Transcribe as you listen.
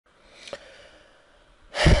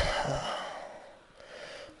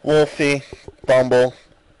Wolfie, Bumble,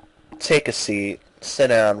 take a seat, sit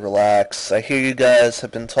down, relax. I hear you guys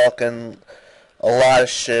have been talking a lot of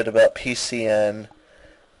shit about PCN,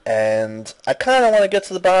 and I kind of want to get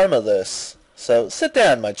to the bottom of this. So sit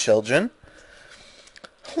down, my children.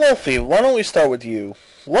 Wolfie, why don't we start with you?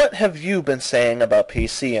 What have you been saying about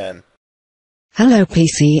PCN? Hello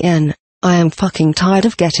PCN, I am fucking tired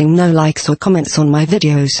of getting no likes or comments on my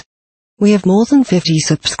videos. We have more than 50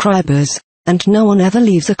 subscribers, and no one ever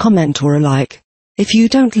leaves a comment or a like. If you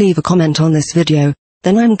don't leave a comment on this video,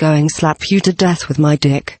 then I'm going slap you to death with my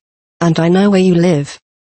dick. And I know where you live.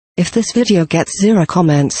 If this video gets 0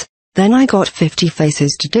 comments, then I got 50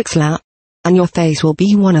 faces to dick slap, and your face will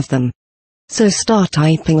be one of them. So start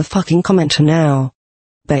typing a fucking comment now.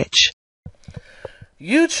 Bitch.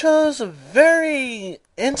 You chose a very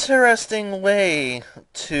interesting way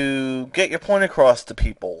to get your point across to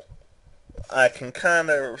people. I can kind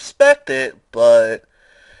of respect it, but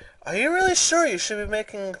are you really sure you should be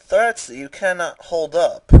making threats that you cannot hold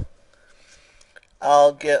up?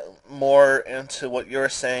 I'll get more into what you're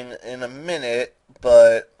saying in a minute,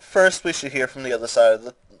 but first we should hear from the other side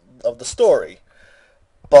of the story.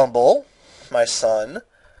 Bumble, my son,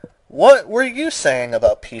 what were you saying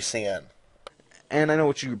about PCN? And I know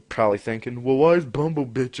what you're probably thinking. Well, why is Bumble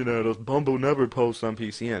bitching at us? Bumble never posts on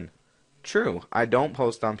PCN. True, I don't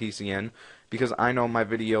post on PCN because I know my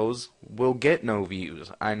videos will get no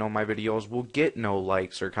views. I know my videos will get no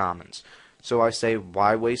likes or comments. So I say,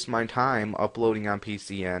 why waste my time uploading on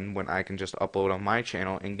PCN when I can just upload on my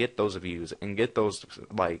channel and get those views and get those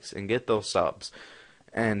likes and get those subs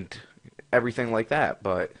and everything like that.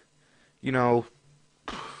 But, you know,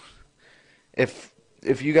 if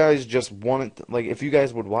you guys just wanted, like, if you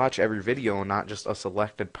guys would watch every video and not just a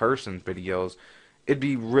selected person's videos, it'd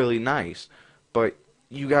be really nice. But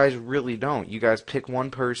you guys really don't. You guys pick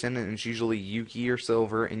one person, and it's usually Yuki or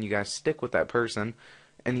Silver, and you guys stick with that person.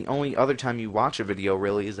 And the only other time you watch a video,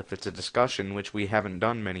 really, is if it's a discussion, which we haven't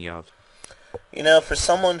done many of. You know, for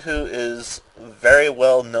someone who is very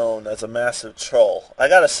well known as a massive troll, I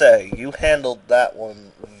gotta say, you handled that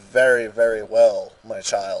one very, very well, my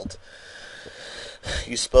child.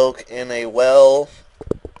 You spoke in a well-toned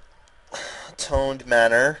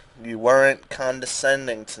manner. You weren't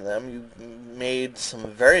condescending to them. You made some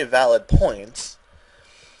very valid points.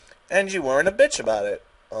 And you weren't a bitch about it,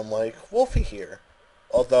 unlike Wolfie here.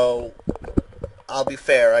 Although, I'll be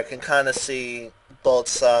fair, I can kind of see both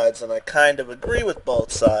sides, and I kind of agree with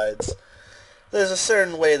both sides. There's a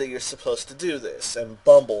certain way that you're supposed to do this, and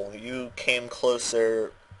Bumble, you came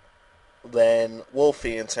closer than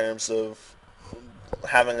Wolfie in terms of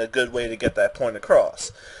having a good way to get that point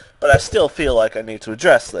across. But I still feel like I need to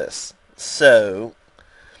address this. So,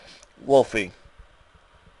 Wolfie,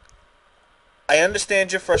 I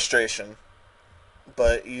understand your frustration,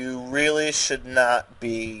 but you really should not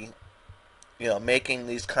be, making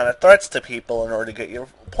these kind of threats to people in order to get your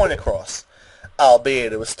point across.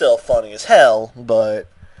 Albeit it was still funny as hell, but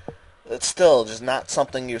it's still just not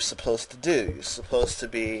something you're supposed to do. You're supposed to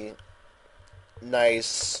be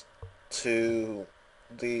nice to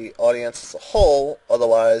the audience as a whole.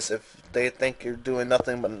 Otherwise, if they think you're doing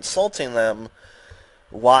nothing but insulting them,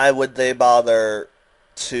 why would they bother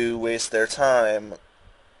to waste their time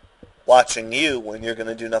watching you when you're going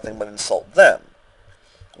to do nothing but insult them?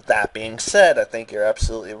 That being said, I think you're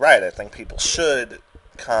absolutely right. I think people should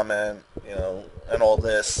comment, and all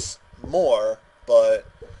this more, but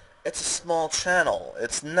it's a small channel.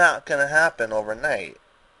 It's not going to happen overnight.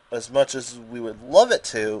 As much as we would love it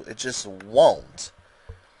to, it just won't.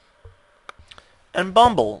 And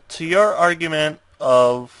Bumble, to your argument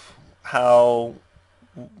of how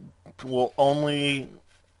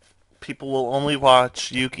people will only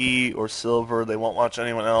watch Yuki or Silver, they won't watch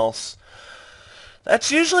anyone else.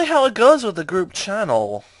 That's usually how it goes with a group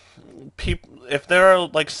channel. If there are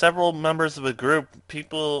like several members of a group,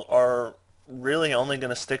 people are really only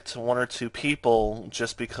going to stick to one or two people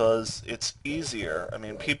just because it's easier. I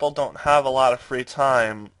mean, people don't have a lot of free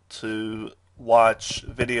time to watch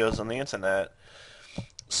videos on the internet.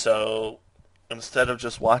 So instead of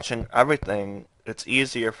just watching everything, it's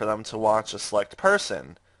easier for them to watch a select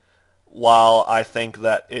person. While I think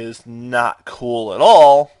that is not cool at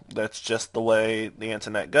all, that's just the way the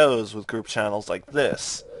internet goes with group channels like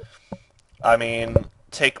this. I mean,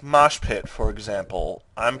 take Mosh Pit, for example.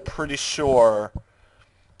 I'm pretty sure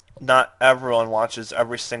not everyone watches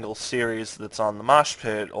every single series that's on the Mosh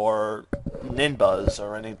Pit or Ninbuzz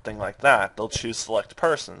or anything like that. They'll choose select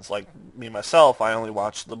persons. Like me, myself, I only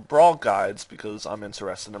watch the Brawl guides because I'm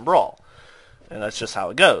interested in Brawl. And that's just how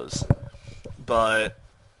it goes. But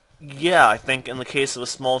yeah, I think in the case of a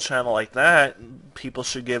small channel like that, people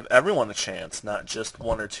should give everyone a chance, not just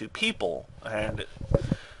one or two people. And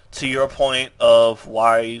to your point of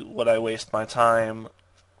why would I waste my time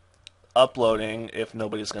uploading if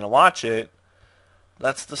nobody's going to watch it,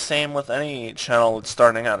 that's the same with any channel that's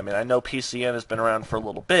starting out. I mean, I know PCN has been around for a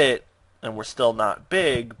little bit, and we're still not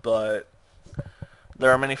big, but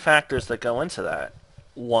there are many factors that go into that.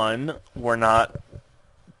 One, we're not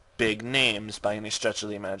big names by any stretch of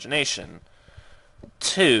the imagination.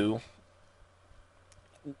 Two,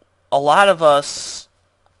 a lot of us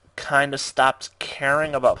kind of stopped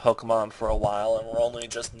caring about Pokemon for a while, and we're only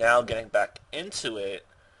just now getting back into it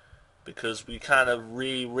because we kind of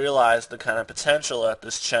realized the kind of potential that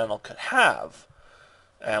this channel could have.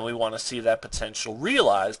 And we want to see that potential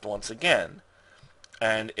realized once again.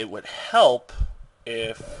 And it would help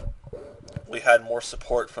if we had more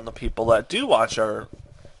support from the people that do watch our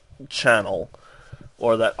channel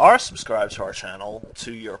or that are subscribed to our channel,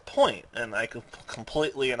 to your point. And I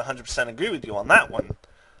completely and 100% agree with you on that one,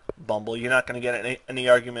 Bumble. You're not going to get any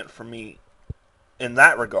argument from me in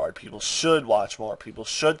that regard. People should watch more. People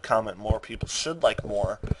should comment more. People should like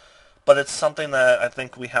more. But it's something that I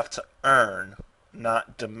think we have to earn,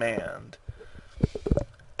 not demand.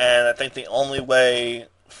 And I think the only way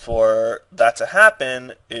for that to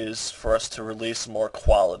happen is for us to release more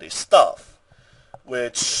quality stuff,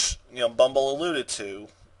 which, Bumble alluded to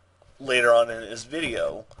later on in his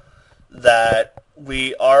video, that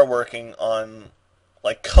we are working on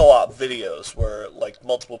like co-op videos where like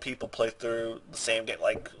multiple people play through the same game.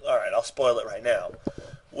 Like, alright, I'll spoil it right now.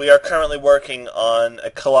 We are currently working on a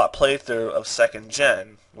co-op playthrough of 2nd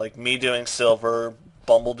Gen, like me doing Silver,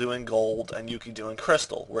 Bumble doing Gold, and Yuki doing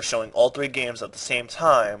Crystal. We're showing all 3 games at the same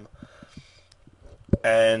time,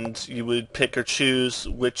 and you would pick or choose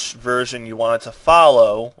which version you wanted to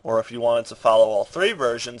follow, or if you wanted to follow all 3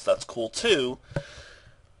 versions, that's cool too.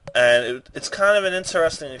 And it's kind of an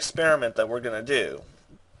interesting experiment that we're going to do.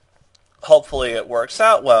 Hopefully it works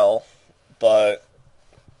out well, but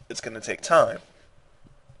it's going to take time.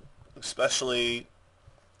 Especially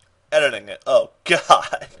editing it. Oh,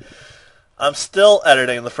 God. I'm still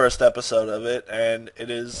editing the first episode of it, and it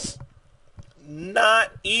is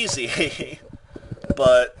not easy.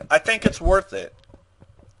 But I think it's worth it.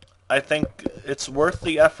 I think it's worth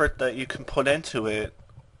the effort that you can put into it,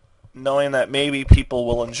 knowing that maybe people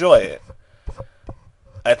will enjoy it.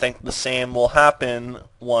 I think the same will happen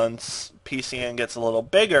once PCN gets a little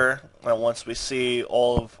bigger, and once we see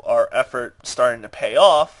all of our effort starting to pay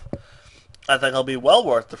off. I think it'll be well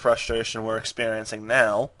worth the frustration we're experiencing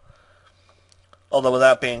now. Although with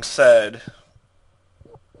that being said,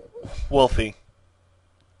 Wolfie,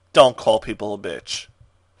 don't call people a bitch.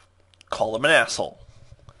 Call them an asshole.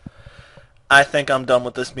 I think I'm done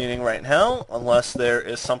with this meeting right now, unless there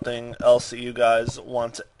is something else that you guys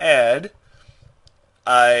want to add.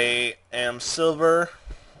 I am Silver,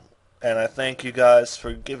 and I thank you guys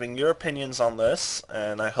for giving your opinions on this,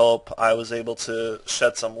 and I hope I was able to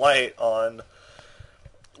shed some light on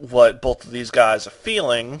what both of these guys are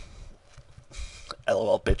feeling.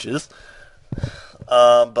 LOL, bitches.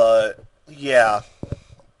 But, yeah,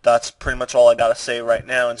 that's pretty much all I gotta say right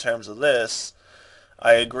now in terms of this.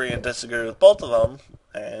 I agree and disagree with both of them,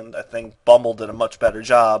 and I think Bumble did a much better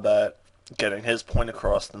job at getting his point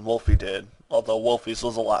across than Wolfie did, although Wolfie's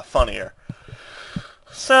was a lot funnier.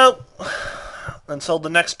 So, until the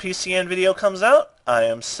next PCN video comes out, I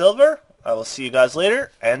am Silver. I will see you guys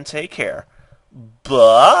later, and take care.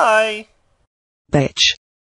 Bye! Bitch.